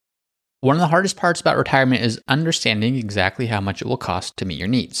One of the hardest parts about retirement is understanding exactly how much it will cost to meet your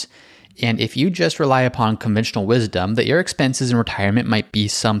needs. And if you just rely upon conventional wisdom that your expenses in retirement might be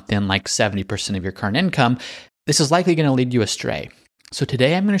something like 70% of your current income, this is likely going to lead you astray. So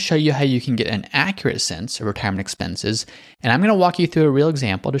today I'm going to show you how you can get an accurate sense of retirement expenses, and I'm going to walk you through a real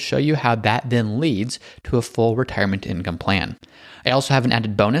example to show you how that then leads to a full retirement income plan. I also have an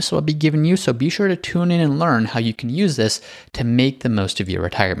added bonus I'll be giving you, so be sure to tune in and learn how you can use this to make the most of your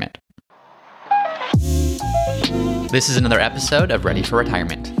retirement. This is another episode of Ready for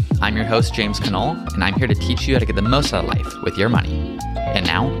Retirement. I'm your host, James Knoll, and I'm here to teach you how to get the most out of life with your money. And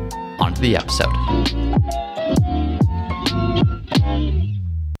now, on to the episode.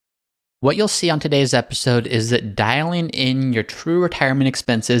 What you'll see on today's episode is that dialing in your true retirement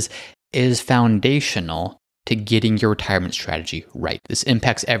expenses is foundational to getting your retirement strategy right. This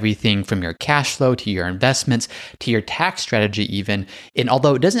impacts everything from your cash flow to your investments to your tax strategy even. And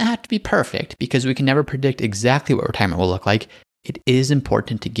although it doesn't have to be perfect because we can never predict exactly what retirement will look like, it is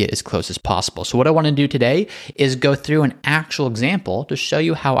important to get as close as possible. So what I want to do today is go through an actual example to show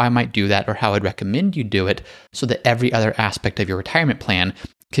you how I might do that or how I'd recommend you do it so that every other aspect of your retirement plan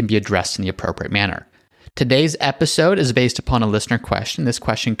can be addressed in the appropriate manner. Today's episode is based upon a listener question. This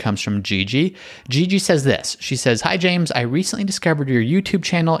question comes from Gigi. Gigi says this. She says, "Hi James, I recently discovered your YouTube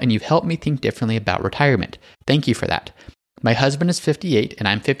channel and you've helped me think differently about retirement. Thank you for that. My husband is 58 and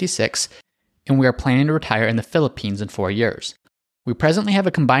I'm 56, and we are planning to retire in the Philippines in 4 years. We presently have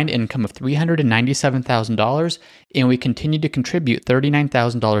a combined income of $397,000, and we continue to contribute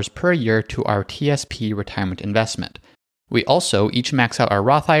 $39,000 per year to our TSP retirement investment. We also each max out our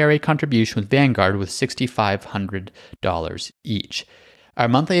Roth IRA contribution with Vanguard with $6,500 each. Our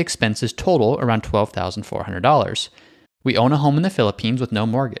monthly expenses total around $12,400. We own a home in the Philippines with no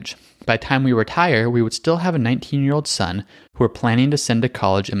mortgage. By the time we retire, we would still have a 19-year-old son who we're planning to send to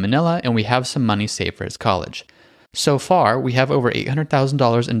college in Manila, and we have some money saved for his college. So far, we have over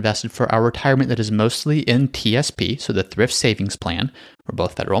 $800,000 invested for our retirement that is mostly in TSP, so the Thrift Savings Plan, we're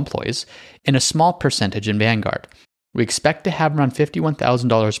both federal employees, and a small percentage in Vanguard. We expect to have around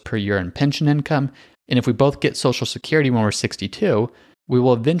 $51,000 per year in pension income, and if we both get Social Security when we're 62, we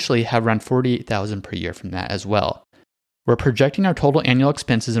will eventually have around $48,000 per year from that as well. We're projecting our total annual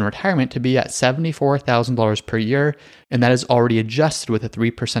expenses in retirement to be at $74,000 per year, and that is already adjusted with a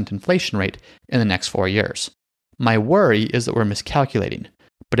 3% inflation rate in the next 4 years. My worry is that we're miscalculating.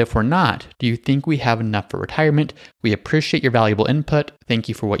 But if we're not, do you think we have enough for retirement? We appreciate your valuable input. Thank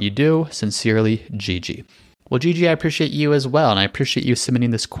you for what you do. Sincerely, Gigi." Well, Gigi, I appreciate you as well, and I appreciate you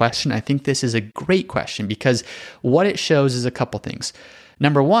submitting this question. I think this is a great question because what it shows is a couple things.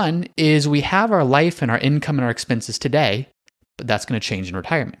 Number one is we have our life and our income and our expenses today, but that's going to change in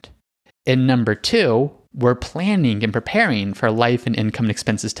retirement. And number two, we're planning and preparing for life and income and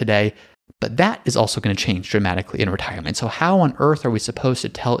expenses today, but that is also going to change dramatically in retirement. So how on earth are we supposed to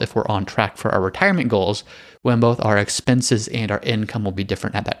tell if we're on track for our retirement goals when both our expenses and our income will be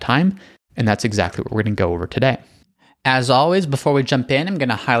different at that time? And that's exactly what we're going to go over today. As always, before we jump in, I'm going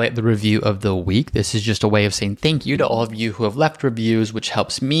to highlight the review of the week. This is just a way of saying thank you to all of you who have left reviews, which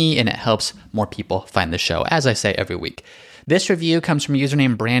helps me and it helps more people find the show, as I say every week. This review comes from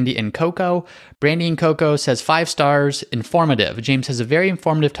username Brandy and Coco. Brandy and Coco says 5 stars, informative. James has a very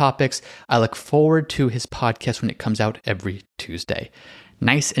informative topics. I look forward to his podcast when it comes out every Tuesday.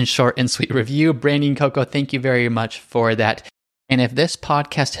 Nice and short and sweet review. Brandy and Coco, thank you very much for that. And if this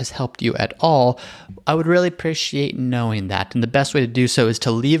podcast has helped you at all, I would really appreciate knowing that. And the best way to do so is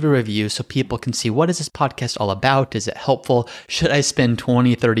to leave a review so people can see what is this podcast all about? Is it helpful? Should I spend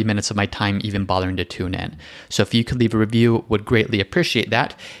 20, 30 minutes of my time even bothering to tune in? So if you could leave a review, would greatly appreciate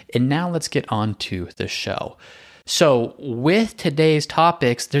that. And now let's get on to the show. So with today's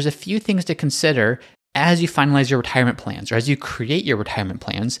topics, there's a few things to consider as you finalize your retirement plans or as you create your retirement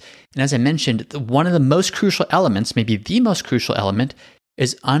plans. And as I mentioned, one of the most crucial elements, maybe the most crucial element,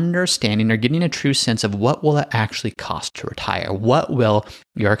 is understanding or getting a true sense of what will it actually cost to retire? What will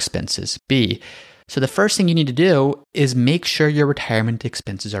your expenses be? So the first thing you need to do is make sure your retirement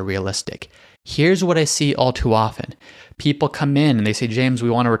expenses are realistic. Here's what I see all too often. People come in and they say, "James, we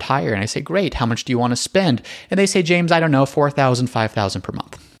want to retire." And I say, "Great, how much do you want to spend?" And they say, "James, I don't know, $4,000, $5,000 per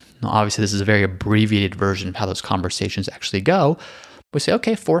month." Now, obviously, this is a very abbreviated version of how those conversations actually go. We say,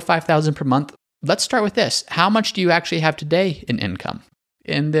 okay, $4,000 or $5,000 per month. Let's start with this. How much do you actually have today in income?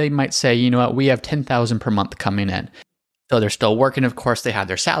 And they might say, you know what, we have $10,000 per month coming in. So they're still working. Of course, they have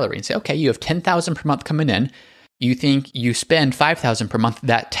their salary and say, okay, you have $10,000 per month coming in. You think you spend $5,000 per month.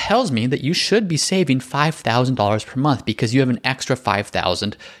 That tells me that you should be saving $5,000 per month because you have an extra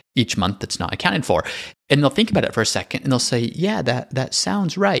 $5,000 each month that's not accounted for. And they'll think about it for a second and they'll say, yeah, that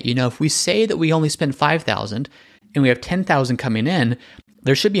sounds right. If we say that we only spend 5,000 and we have 10,000 coming in,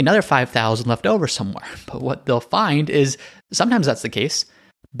 there should be another 5,000 left over somewhere. But what they'll find is sometimes that's the case,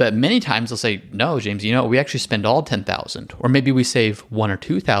 but many times they'll say, no, James, we actually spend all 10,000, or maybe we save 1 or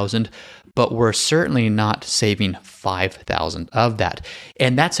 2,000, but we're certainly not saving 5,000 of that.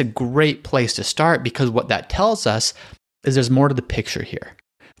 And that's a great place to start, because what that tells us is there's more to the picture here.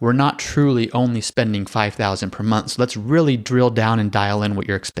 We're not truly only spending 5,000 per month. So let's really drill down and dial in what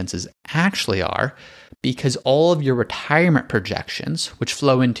your expenses actually are, because all of your retirement projections, which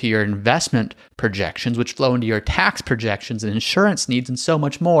flow into your investment projections, which flow into your tax projections and insurance needs and so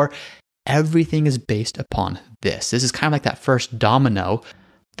much more, everything is based upon this. This is kind of like that first domino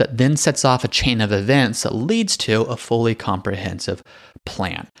that then sets off a chain of events that leads to a fully comprehensive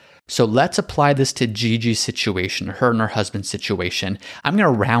plan. So let's apply this to Gigi's situation, her and her husband's situation. I'm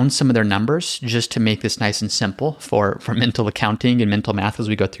going to round some of their numbers just to make this nice and simple for mental accounting and mental math as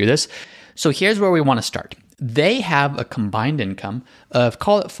we go through this. So here's where we want to start. They have a combined income of,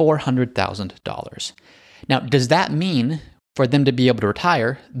 call it $400,000. Now, does that mean for them to be able to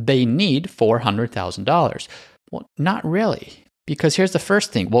retire, they need $400,000? Well, not really. Because here's the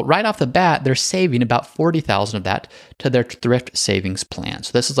first thing. Well, right off the bat, they're saving about $40,000 of that to their thrift savings plan.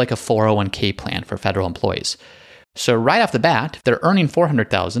 So this is like a 401k plan for federal employees. So right off the bat, if they're earning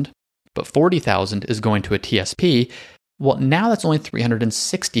 $400,000, but $40,000 is going to a TSP, well, now that's only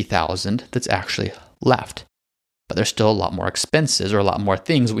 $360,000 that's actually left. But there's still a lot more expenses or a lot more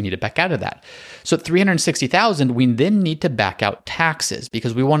things we need to back out of that. So at $360,000, we then need to back out taxes,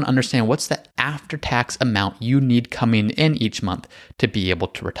 because we want to understand what's the after-tax amount you need coming in each month to be able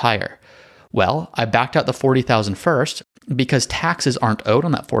to retire. Well, I backed out the $40,000 first because taxes aren't owed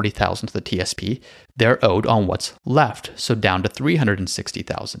on that $40,000 to the TSP. They're owed on what's left, so down to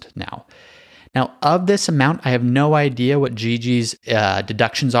 $360,000 now. Now, of this amount, I have no idea what Gigi's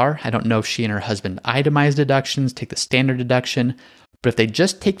deductions are. I don't know if she and her husband itemize deductions, take the standard deduction. But if they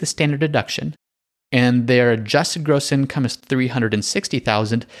just take the standard deduction and their adjusted gross income is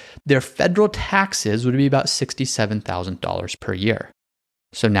 $360,000, their federal taxes would be about $67,000 per year.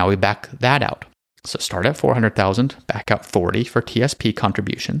 So now we back that out. So start at $400,000, back out $40,000 for TSP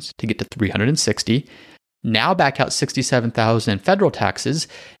contributions to get to $360,000. Now back out $67,000 in federal taxes.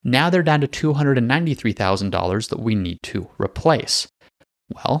 Now they're down to $293,000 that we need to replace.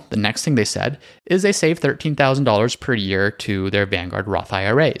 Well, the next thing they said is they save $13,000 per year to their Vanguard Roth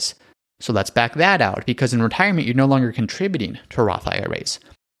IRAs. So let's back that out, because in retirement, you're no longer contributing to Roth IRAs.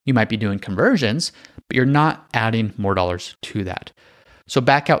 You might be doing conversions, but you're not adding more dollars to that. So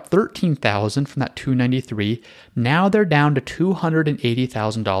back out $13,000 from that $293,000. Now they're down to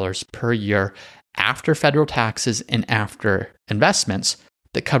 $280,000 per year after federal taxes and after investments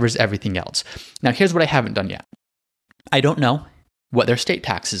that covers everything else. Now, here's what I haven't done yet. I don't know what their state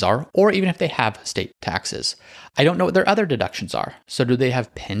taxes are, or even if they have state taxes. I don't know what their other deductions are. So do they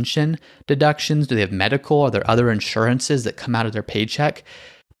have pension deductions? Do they have medical? Are there other insurances that come out of their paycheck?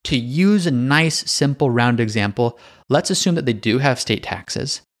 To use a nice, simple, round example, let's assume that they do have state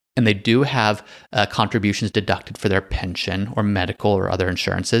taxes and they do have contributions deducted for their pension or medical or other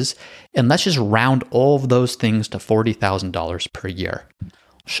insurances. And let's just round all of those things to $40,000 per year. I'll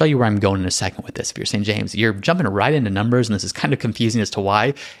show you where I'm going in a second with this. If you're saying, James, you're jumping right into numbers and this is kind of confusing as to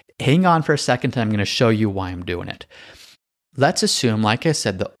why, hang on for a second and I'm going to show you why I'm doing it. Let's assume, like I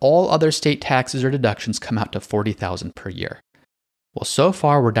said, that all other state taxes or deductions come out to $40,000 per year. Well, so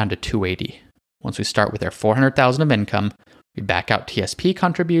far we're down to $280,000. Once we start with our $400,000 of income, we back out TSP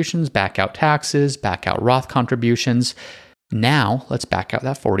contributions, back out taxes, back out Roth contributions. Now, let's back out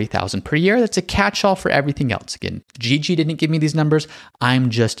that $40,000 per year. That's a catch-all for everything else. Again, Gigi didn't give me these numbers. I'm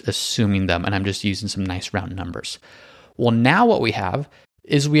just assuming them, and I'm just using some nice round numbers. Well, now what we have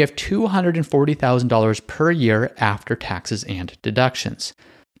is we have $240,000 per year after taxes and deductions.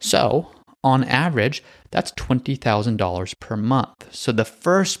 So, on average, that's $20,000 per month. So the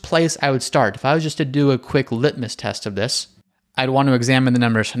first place I would start, if I was just to do a quick litmus test of this, I'd want to examine the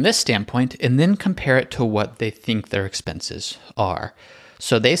numbers from this standpoint and then compare it to what they think their expenses are.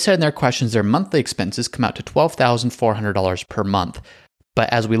 So they said in their questions their monthly expenses come out to $12,400 per month.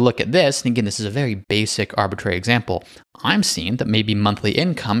 But as we look at this, and again, this is a very basic arbitrary example, I'm seeing that maybe monthly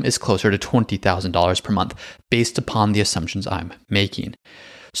income is closer to $20,000 per month based upon the assumptions I'm making.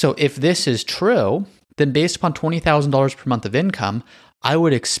 So if this is true, then based upon $20,000 per month of income, I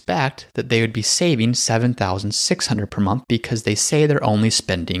would expect that they would be saving $7,600 per month because they say they're only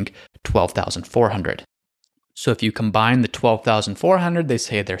spending $12,400. So if you combine the $12,400 they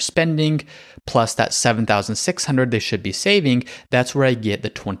say they're spending plus that $7,600 they should be saving, that's where I get the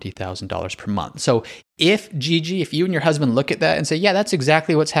 $20,000 per month. So If you and your husband look at that and say, yeah, that's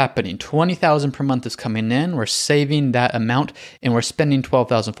exactly what's happening. 20,000 per month is coming in. We're saving that amount and we're spending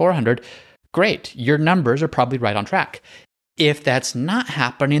 12,400. Great. Your numbers are probably right on track. If that's not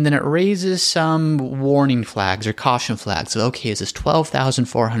happening, then it raises some warning flags or caution flags. So, okay, is this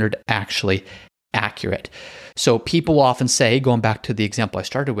 12,400 actually accurate? So people will often say, going back to the example I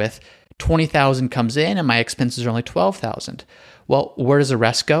started with, 20,000 comes in and my expenses are only 12,000. Well, where does the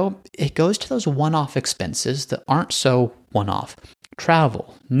rest go? It goes to those one-off expenses that aren't so one-off.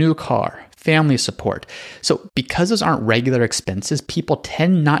 Travel, new car, family support. So because those aren't regular expenses, people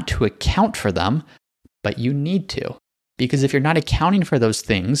tend not to account for them, but you need to. Because if you're not accounting for those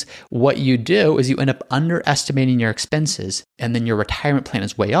things, what you do is you end up underestimating your expenses, and then your retirement plan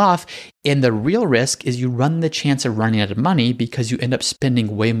is way off. And the real risk is you run the chance of running out of money because you end up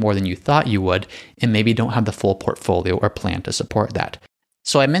spending way more than you thought you would, and maybe don't have the full portfolio or plan to support that.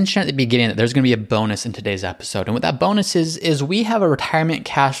 So I mentioned at the beginning that there's going to be a bonus in today's episode. And what that bonus is we have a retirement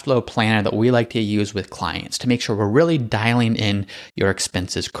cash flow planner that we like to use with clients to make sure we're really dialing in your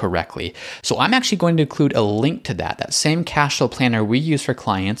expenses correctly. So I'm actually going to include a link to that same cash flow planner we use for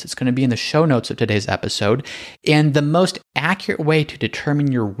clients. It's going to be in the show notes of today's episode. And the most accurate way to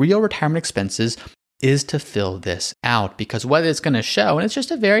determine your real retirement expenses is to fill this out, because what it's going to show, and it's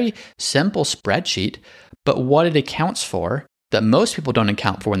just a very simple spreadsheet, but what it accounts for that most people don't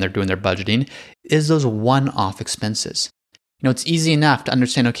account for when they're doing their budgeting is those one-off expenses. It's easy enough to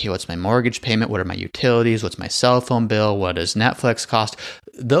understand, okay, what's my mortgage payment? What are my utilities? What's my cell phone bill? What does Netflix cost?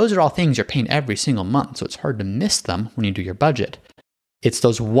 Those are all things you're paying every single month, so it's hard to miss them when you do your budget. It's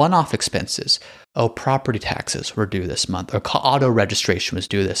those one-off expenses. Oh, property taxes were due this month, or auto registration was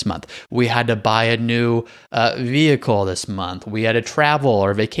due this month. We had to buy a new vehicle this month. We had to travel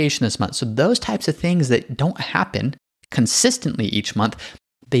or vacation this month. So those types of things that don't happen consistently each month,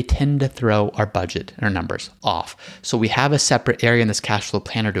 they tend to throw our budget and our numbers off. So we have a separate area in this cash flow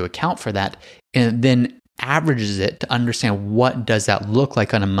planner to account for that, and then averages it to understand what does that look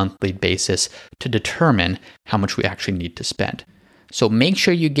like on a monthly basis to determine how much we actually need to spend. So make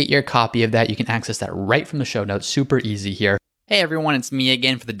sure you get your copy of that. You can access that right from the show notes. Super easy here. Hey everyone, it's me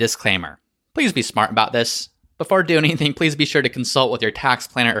again for the disclaimer. Please be smart about this. Before doing anything, please be sure to consult with your tax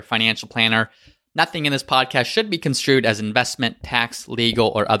planner or financial planner. Nothing in this podcast should be construed as investment, tax, legal,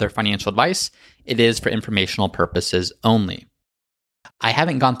 or other financial advice. It is for informational purposes only. I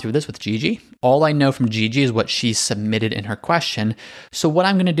haven't gone through this with Gigi. All I know from Gigi is what she submitted in her question. So what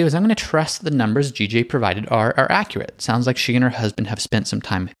I'm going to do is I'm going to trust the numbers Gigi provided are accurate. Sounds like she and her husband have spent some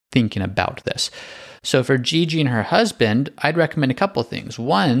time thinking about this. So for Gigi and her husband, I'd recommend a couple of things.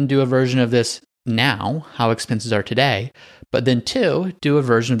 One, do a version of this now, how expenses are today. But then two, do a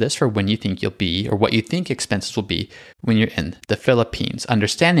version of this for when you think you'll be, or what you think expenses will be when you're in the Philippines,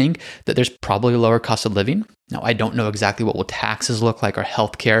 understanding that there's probably a lower cost of living. Now, I don't know exactly what will taxes look like or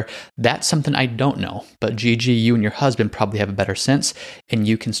healthcare. That's something I don't know. But Gigi, you and your husband probably have a better sense, and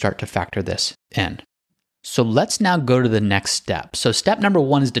you can start to factor this in. So let's now go to the next step. So step number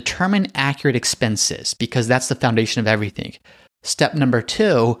one is determine accurate expenses, because that's the foundation of everything. Step number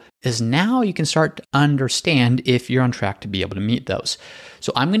two is now you can start to understand if you're on track to be able to meet those.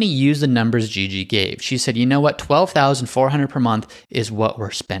 So I'm going to use the numbers Gigi gave. She said, you know what, $12,400 per month is what we're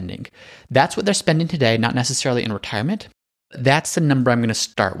spending. That's what they're spending today, not necessarily in retirement. That's the number I'm going to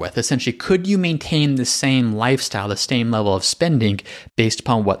start with. Essentially, could you maintain the same lifestyle, the same level of spending based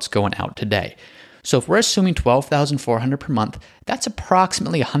upon what's going out today? So if we're assuming $12,400 per month, that's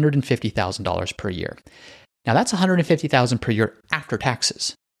approximately $150,000 per year. Now that's $150,000 per year after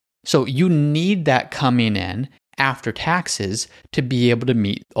taxes. So you need that coming in after taxes to be able to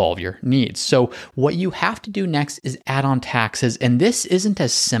meet all of your needs. So what you have to do next is add on taxes. And this isn't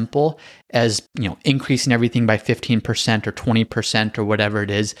as simple as, increasing everything by 15% or 20% or whatever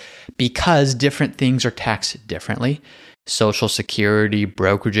it is, because different things are taxed differently. Social security,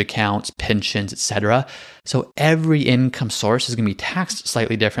 brokerage accounts, pensions, etc. So every income source is going to be taxed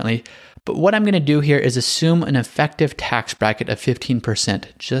slightly differently. But what I'm going to do here is assume an effective tax bracket of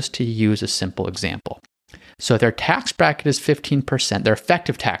 15%, just to use a simple example. So if their tax bracket is 15%, their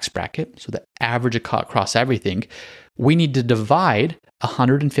effective tax bracket, so the average across everything, we need to divide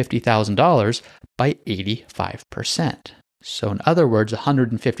 $150,000 by 85%. So in other words,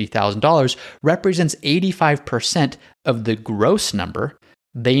 $150,000 represents 85% of the gross number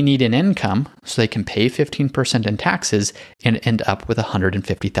they need in income so they can pay 15% in taxes and end up with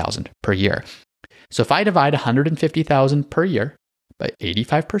 $150,000 per year. So if I divide $150,000 per year by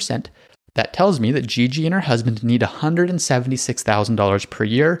 85%, that tells me that Gigi and her husband need $176,000 per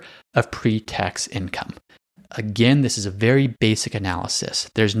year of pre-tax income. Again, this is a very basic analysis.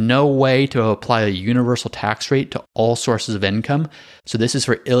 There's no way to apply a universal tax rate to all sources of income. So this is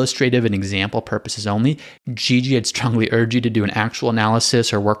for illustrative and example purposes only. Gigi, I'd strongly urge you to do an actual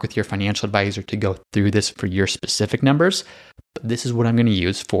analysis or work with your financial advisor to go through this for your specific numbers. But this is what I'm going to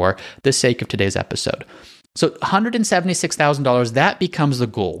use for the sake of today's episode. So $176,000, that becomes the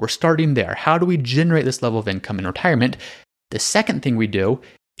goal. We're starting there. How do we generate this level of income in retirement? The second thing we do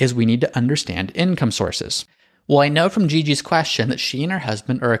is we need to understand income sources. Well, I know from Gigi's question that she and her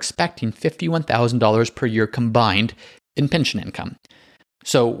husband are expecting $51,000 per year combined in pension income.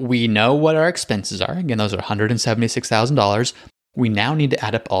 So we know what our expenses are. Again, those are $176,000. We now need to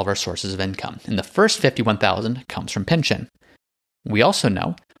add up all of our sources of income. And the first $51,000 comes from pension. We also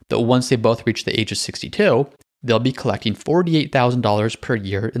know that once they both reach the age of 62, they'll be collecting $48,000 per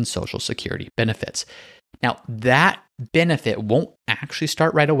year in Social Security benefits. Now, that benefit won't actually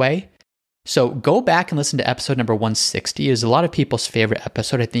start right away. So go back and listen to episode number 160. It's a lot of people's favorite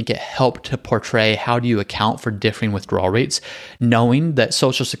episode. I think it helped to portray how do you account for differing withdrawal rates, knowing that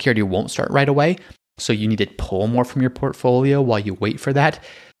Social Security won't start right away. So you need to pull more from your portfolio while you wait for that.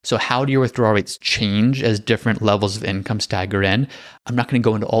 So how do your withdrawal rates change as different levels of income stagger in? I'm not going to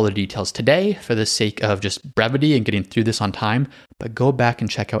go into all the details today for the sake of just brevity and getting through this on time, but go back and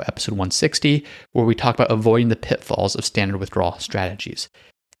check out episode 160 where we talk about avoiding the pitfalls of standard withdrawal strategies.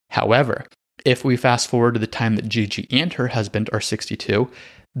 However, if we fast forward to the time that Gigi and her husband are 62,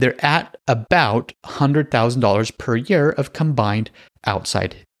 they're at about $100,000 per year of combined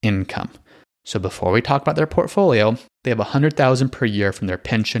outside income. So before we talk about their portfolio, they have $100,000 per year from their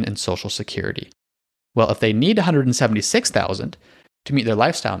pension and Social Security. Well, if they need $176,000 to meet their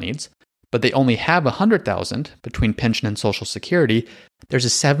lifestyle needs, but they only have $100,000 between pension and Social Security, there's a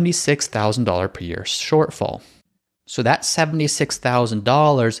 $76,000 per year shortfall. So that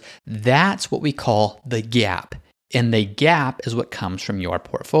 $76,000, that's what we call the gap. And the gap is what comes from your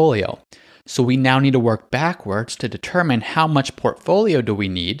portfolio. So we now need to work backwards to determine how much portfolio do we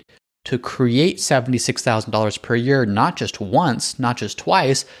need to create $76,000 per year, not just once, not just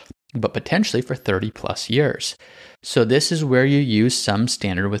twice, but potentially for 30 plus years. So this is where you use some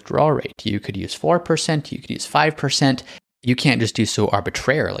standard withdrawal rate. You could use 4%, you could use 5%. You can't just do so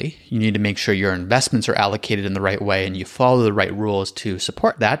arbitrarily. You need to make sure your investments are allocated in the right way and you follow the right rules to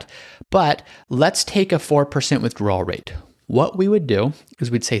support that. But let's take a 4% withdrawal rate. What we would do is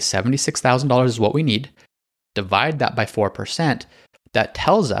we'd say $76,000 is what we need. Divide that by 4%. That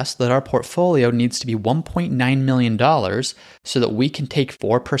tells us that our portfolio needs to be $1.9 million so that we can take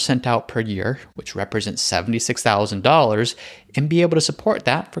 4% out per year, which represents $76,000, and be able to support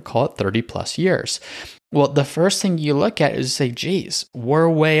that for, call it, 30 plus years. Well, the first thing you look at is say, geez, we're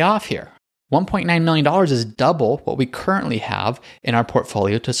way off here. $1.9 million is double what we currently have in our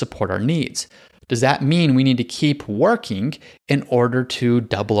portfolio to support our needs. Does that mean we need to keep working in order to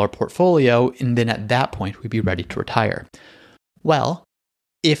double our portfolio, and then at that point, we'd be ready to retire? Well,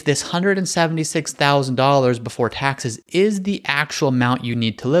 if this $176,000 before taxes is the actual amount you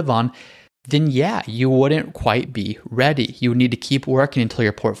need to live on, then yeah, you wouldn't quite be ready. You would need to keep working until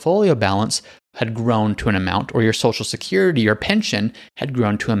your portfolio balance had grown to an amount, or your Social Security or pension had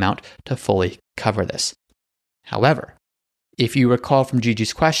grown to an amount to fully cover this. However, if you recall from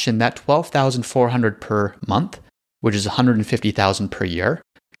Gigi's question, that $12,400 per month, which is $150,000 per year,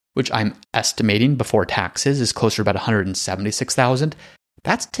 which I'm estimating before taxes is closer to about $176,000,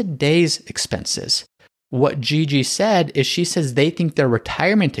 that's today's expenses. What Gigi said is she says they think their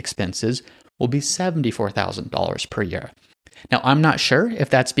retirement expenses will be $74,000 per year. Now, I'm not sure if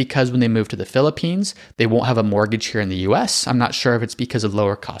that's because when they move to the Philippines, they won't have a mortgage here in the US. I'm not sure if it's because of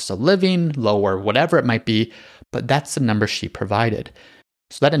lower cost of living, lower whatever it might be, but that's the number she provided.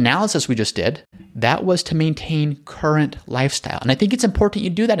 So that analysis we just did, that was to maintain current lifestyle. And I think it's important you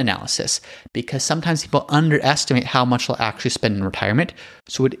do that analysis because sometimes people underestimate how much they'll actually spend in retirement.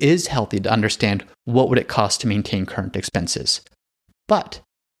 So it is healthy to understand what would it cost to maintain current expenses. But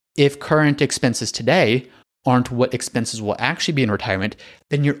if current expenses today aren't what expenses will actually be in retirement,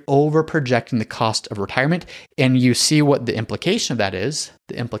 then you're over projecting the cost of retirement. And you see what the implication of that is.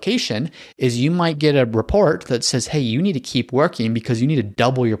 The implication is you might get a report that says, hey, you need to keep working because you need to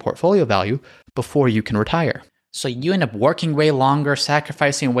double your portfolio value before you can retire. So you end up working way longer,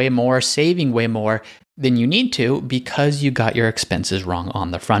 sacrificing way more, saving way more than you need to because you got your expenses wrong on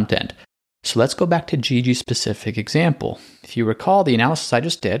the front end. So let's go back to Gigi's specific example. If you recall the analysis I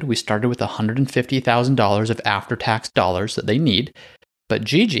just did, we started with $150,000 of after-tax dollars that they need, but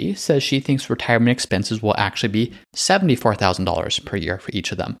Gigi says she thinks retirement expenses will actually be $74,000 per year for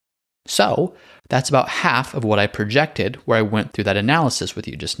each of them. So that's about half of what I projected where I went through that analysis with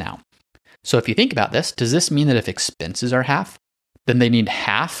you just now. So if you think about this, does this mean that if expenses are half, then they need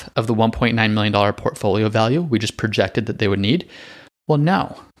half of the $1.9 million portfolio value we just projected that they would need? Well,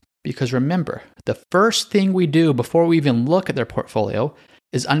 no, because remember, the first thing we do before we even look at their portfolio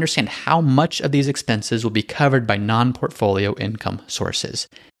is understand how much of these expenses will be covered by non-portfolio income sources.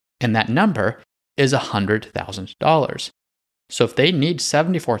 And that number is $100,000. So if they need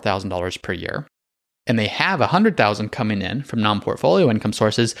 $74,000 per year, and they have $100,000 coming in from non-portfolio income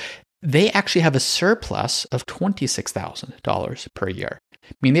sources, they actually have a surplus of $26,000 per year.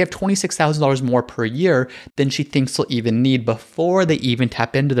 I mean, they have $26,000 more per year than she thinks they'll even need before they even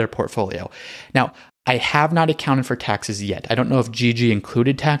tap into their portfolio. Now, I have not accounted for taxes yet. I don't know if Gigi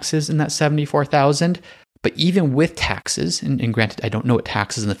included taxes in that $74,000, but even with taxes, and granted, I don't know what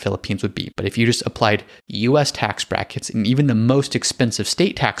taxes in the Philippines would be, but if you just applied US tax brackets and even the most expensive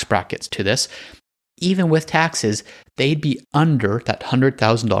state tax brackets to this, even with taxes, they'd be under that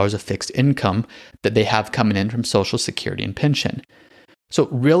 $100,000 of fixed income that they have coming in from Social Security and pension. So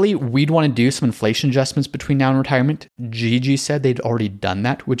really, we'd want to do some inflation adjustments between now and retirement. Gigi said they'd already done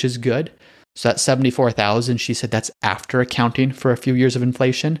that, which is good. So that $74,000, she said that's after accounting for a few years of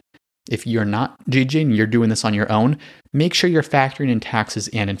inflation. If you're not Gigi and you're doing this on your own, make sure you're factoring in taxes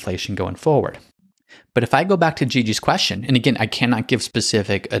and inflation going forward. But if I go back to Gigi's question, and again, I cannot give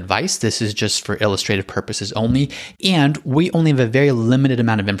specific advice, this is just for illustrative purposes only, and we only have a very limited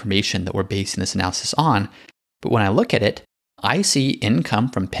amount of information that we're basing this analysis on. But when I look at it, I see income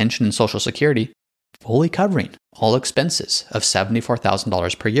from pension and Social Security fully covering all expenses of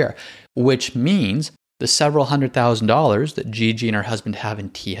 $74,000 per year, which means the several $100,000 that Gigi and her husband have in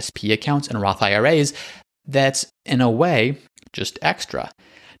TSP accounts and Roth IRAs, that's in a way just extra.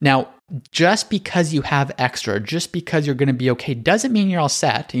 Now, just because you have extra, just because you're going to be okay, doesn't mean you're all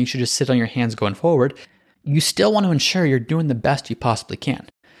set and you should just sit on your hands going forward. You still want to ensure you're doing the best you possibly can.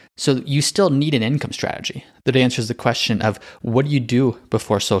 So you still need an income strategy that answers the question of what do you do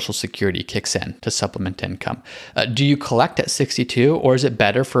before Social Security kicks in to supplement income? Do you collect at 62, or is it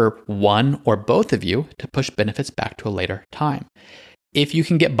better for one or both of you to push benefits back to a later time? If you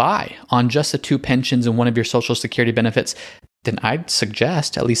can get by on just the two pensions and one of your Social Security benefits, then I'd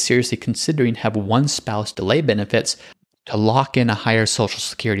suggest at least seriously considering have one spouse delay benefits to lock in a higher Social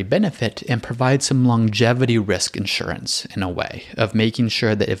Security benefit and provide some longevity risk insurance in a way of making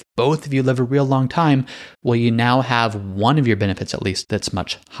sure that if both of you live a real long time, well, you now have one of your benefits at least that's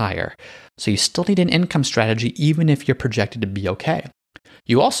much higher. So you still need an income strategy even if you're projected to be okay.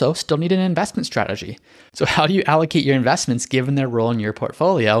 You also still need an investment strategy. So how do you allocate your investments given their role in your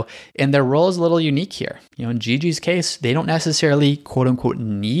portfolio? And their role is a little unique here. In Gigi's case, they don't necessarily quote unquote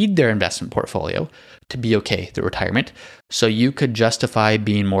need their investment portfolio to be okay through retirement. So you could justify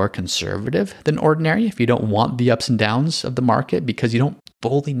being more conservative than ordinary if you don't want the ups and downs of the market because you don't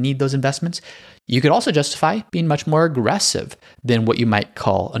fully need those investments. You could also justify being much more aggressive than what you might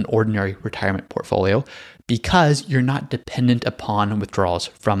call an ordinary retirement portfolio because you're not dependent upon withdrawals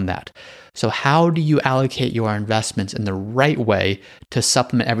from that. So how do you allocate your investments in the right way to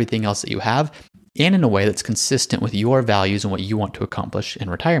supplement everything else that you have and in a way that's consistent with your values and what you want to accomplish in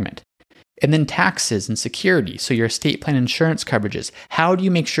retirement? And then taxes and security, so your estate plan insurance coverages. How do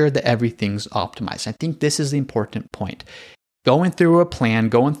you make sure that everything's optimized? I think this is the important point. Going through a plan,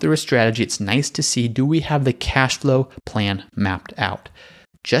 going through a strategy, it's nice to see, do we have the cash flow plan mapped out?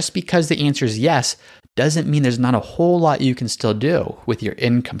 Just because the answer is yes, doesn't mean there's not a whole lot you can still do with your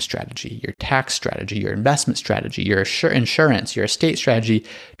income strategy, your tax strategy, your investment strategy, your insurance, your estate strategy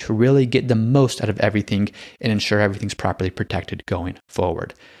to really get the most out of everything and ensure everything's properly protected going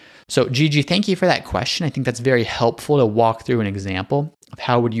forward. So Gigi, thank you for that question. I think that's very helpful to walk through an example of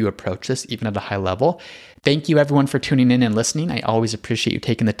how would you approach this even at a high level. Thank you everyone for tuning in and listening. I always appreciate you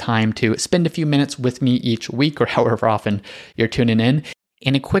taking the time to spend a few minutes with me each week or however often you're tuning in.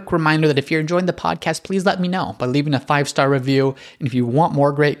 And a quick reminder that if you're enjoying the podcast, please let me know by leaving a 5-star review. And if you want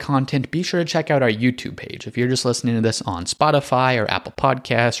more great content, be sure to check out our YouTube page. If you're just listening to this on Spotify or Apple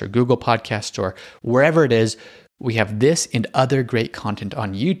Podcasts or Google Podcasts or wherever it is, we have this and other great content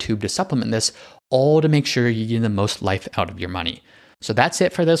on YouTube to supplement this, all to make sure you get the most life out of your money. So that's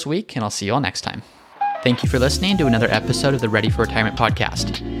it for this week, and I'll see you all next time. Thank you for listening to another episode of the Ready for Retirement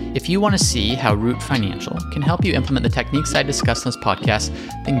podcast. If you want to see how Root Financial can help you implement the techniques I discussed in this podcast,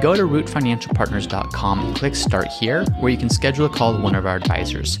 then go to rootfinancialpartners.com and click Start Here, where you can schedule a call with one of our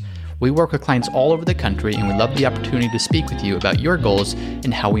advisors. We work with clients all over the country, and we love the opportunity to speak with you about your goals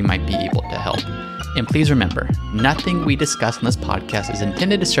and how we might be able to help. And please remember, nothing we discuss in this podcast is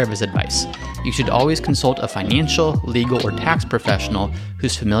intended to serve as advice. You should always consult a financial, legal, or tax professional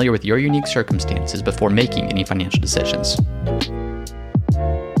who's familiar with your unique circumstances before making any financial decisions.